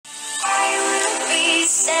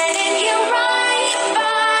standing here right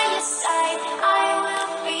by your side. I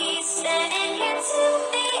will be standing here till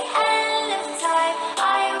the end of time.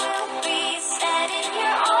 I will be standing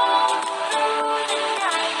here all through the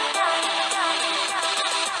night.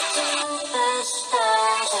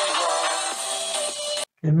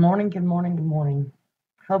 Good morning, good morning, good morning.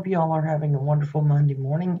 Hope you all are having a wonderful Monday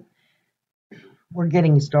morning. We're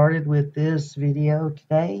getting started with this video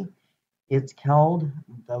today. It's called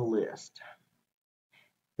The List.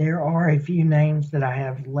 There are a few names that I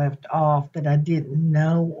have left off that I didn't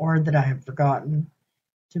know or that I have forgotten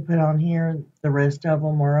to put on here. The rest of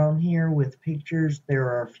them are on here with pictures. There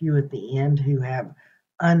are a few at the end who have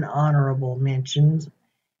unhonorable mentions.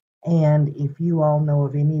 And if you all know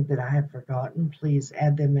of any that I have forgotten, please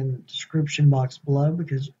add them in the description box below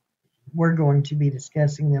because we're going to be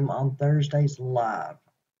discussing them on Thursdays live.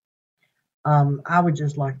 I would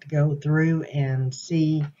just like to go through and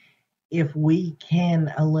see if we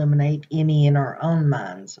can eliminate any in our own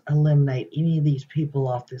minds, eliminate any of these people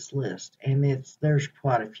off this list. And there's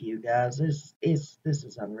quite a few, guys. This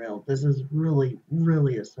is unreal. This is really,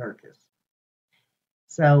 really a circus.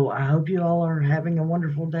 So I hope you all are having a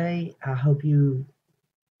wonderful day. I hope you,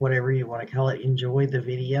 whatever you want to call it, enjoy the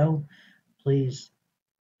video. Please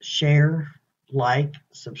share, like,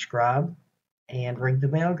 subscribe, and ring the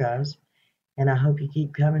bell, guys. And I hope you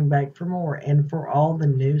keep coming back for more. And for all the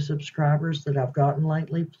new subscribers that I've gotten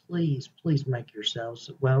lately, please make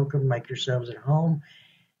yourselves welcome, make yourselves at home.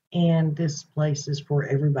 And this place is for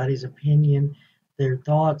everybody's opinion, their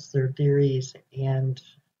thoughts, their theories, and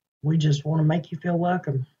we just want to make you feel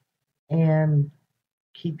welcome and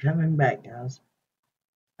keep coming back, guys.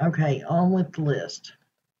 Okay, on with the list.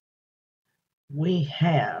 We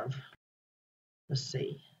have, let's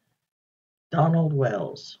see,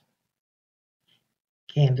 donwells,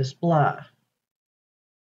 candusbly,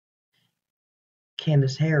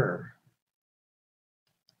 Candace Harrer,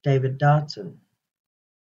 David Dotson,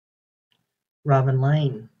 Robin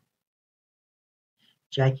Lane,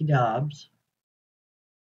 Jackie Dobbs,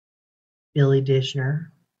 Billy Dishner,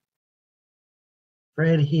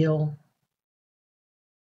 Fred Hill,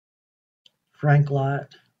 Frank Light,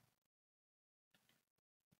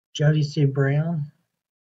 Jody Sue Brown,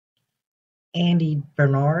 Andy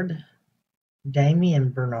Bernard,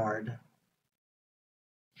 Damian Bernard,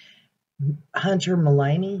 Hunter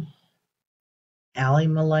Mullaney, Allie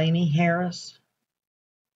Mullaney Harris,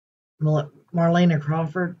 Marlena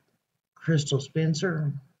Crawford, Crystal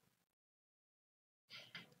Spencer,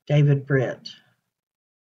 David Britt,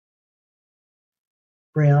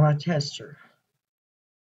 Brianna Tester,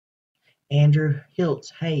 Andrew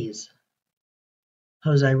Hiltz Hayes,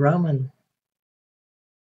 Jose Roman,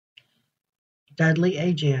 Dudley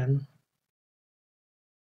Ajan,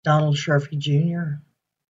 Donald Sherfy Jr.,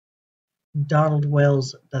 Donald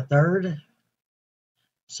Wells III,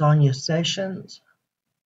 Sonia Sessions,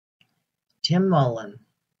 Tim Mullen,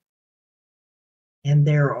 and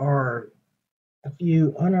there are a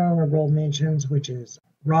few unhonorable mentions, which is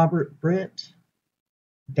Robert Britt,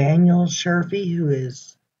 Daniel Sherfy, who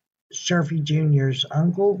is Sherfy Jr.'s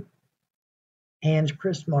uncle, and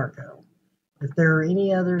Chris Marco. If there are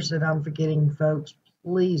any others that I'm forgetting, folks,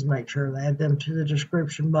 please make sure to add them to the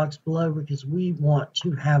description box below because we want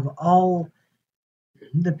to have all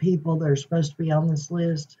the people that are supposed to be on this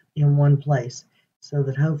list in one place so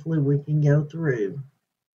that hopefully we can go through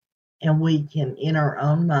and we can, in our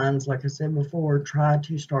own minds, like I said before, try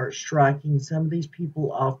to start striking some of these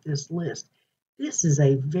people off this list. This is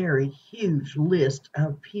a very huge list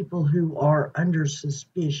of people who are under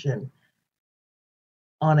suspicion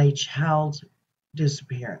on a child's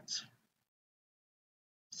disappearance.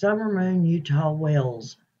 Summer Moon Utah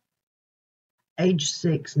Wells, age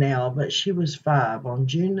 6 now, but she was 5, on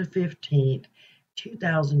June the 15th,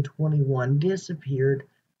 2021, disappeared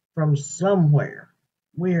from somewhere.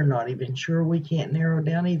 We're not even sure. We can't narrow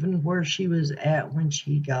down even where she was at when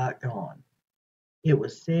she got gone. It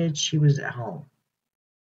was said she was at home.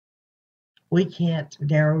 We can't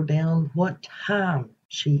narrow down what time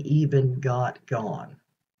she even got gone.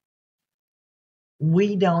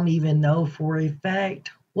 We don't even know for a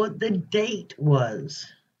fact what the date was.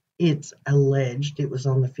 It's alleged it was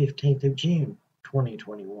on the 15th of June,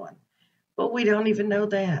 2021. But we don't even know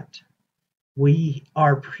that. We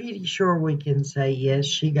are pretty sure we can say, yes,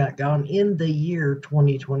 she got gone in the year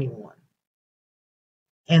 2021.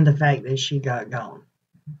 And the fact that she got gone.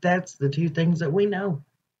 That's the two things that we know.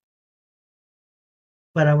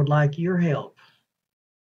 But I would like your help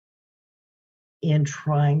in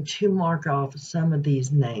trying to mark off some of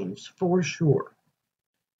these names for sure.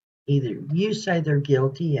 Either you say they're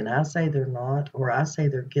guilty and I say they're not, or I say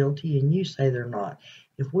they're guilty and you say they're not.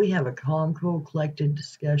 If we have a calm, cool, collected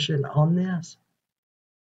discussion on this,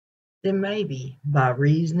 then maybe by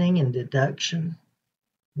reasoning and deduction,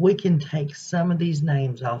 we can take some of these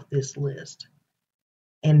names off this list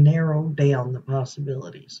and narrow down the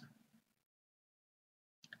possibilities.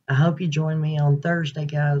 I hope you join me on Thursday,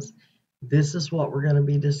 guys. This is what we're going to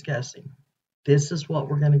be discussing. This is what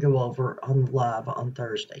we're going to go over on live on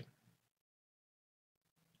Thursday.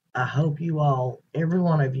 I hope you all, every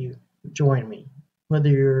one of you, join me. Whether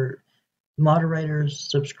you're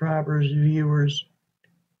moderators, subscribers, viewers,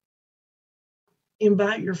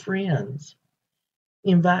 invite your friends.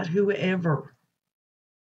 Invite whoever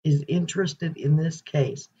is interested in this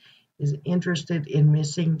case, is interested in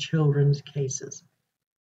missing children's cases.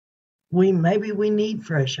 Maybe we need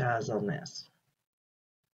fresh eyes on this.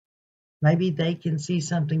 Maybe they can see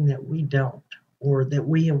something that we don't, or that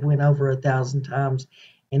we have went over 1,000 times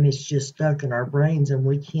and it's just stuck in our brains and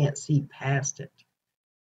we can't see past it.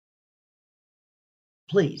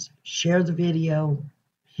 Please share the video,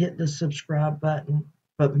 hit the subscribe button,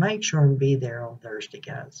 but make sure and be there on Thursday,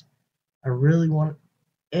 guys. I really want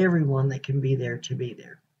everyone that can be there to be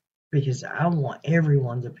there, because I want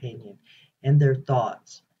everyone's opinion and their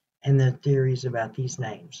thoughts and their theories about these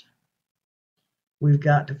names. We've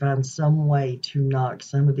got to find some way to knock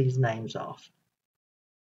some of these names off.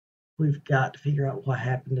 We've got to figure out what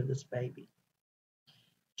happened to this baby.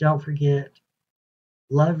 Don't forget,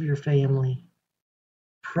 love your family.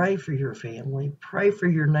 Pray for your family. Pray for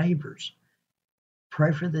your neighbors.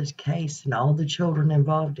 Pray for this case and all the children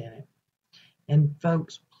involved in it. And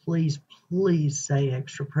folks, please, please say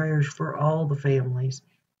extra prayers for all the families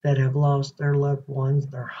that have lost their loved ones,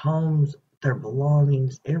 their homes, their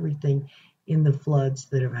belongings, everything in the floods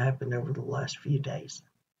that have happened over the last few days.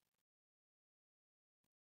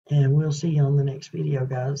 And we'll see you on the next video,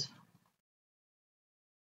 guys.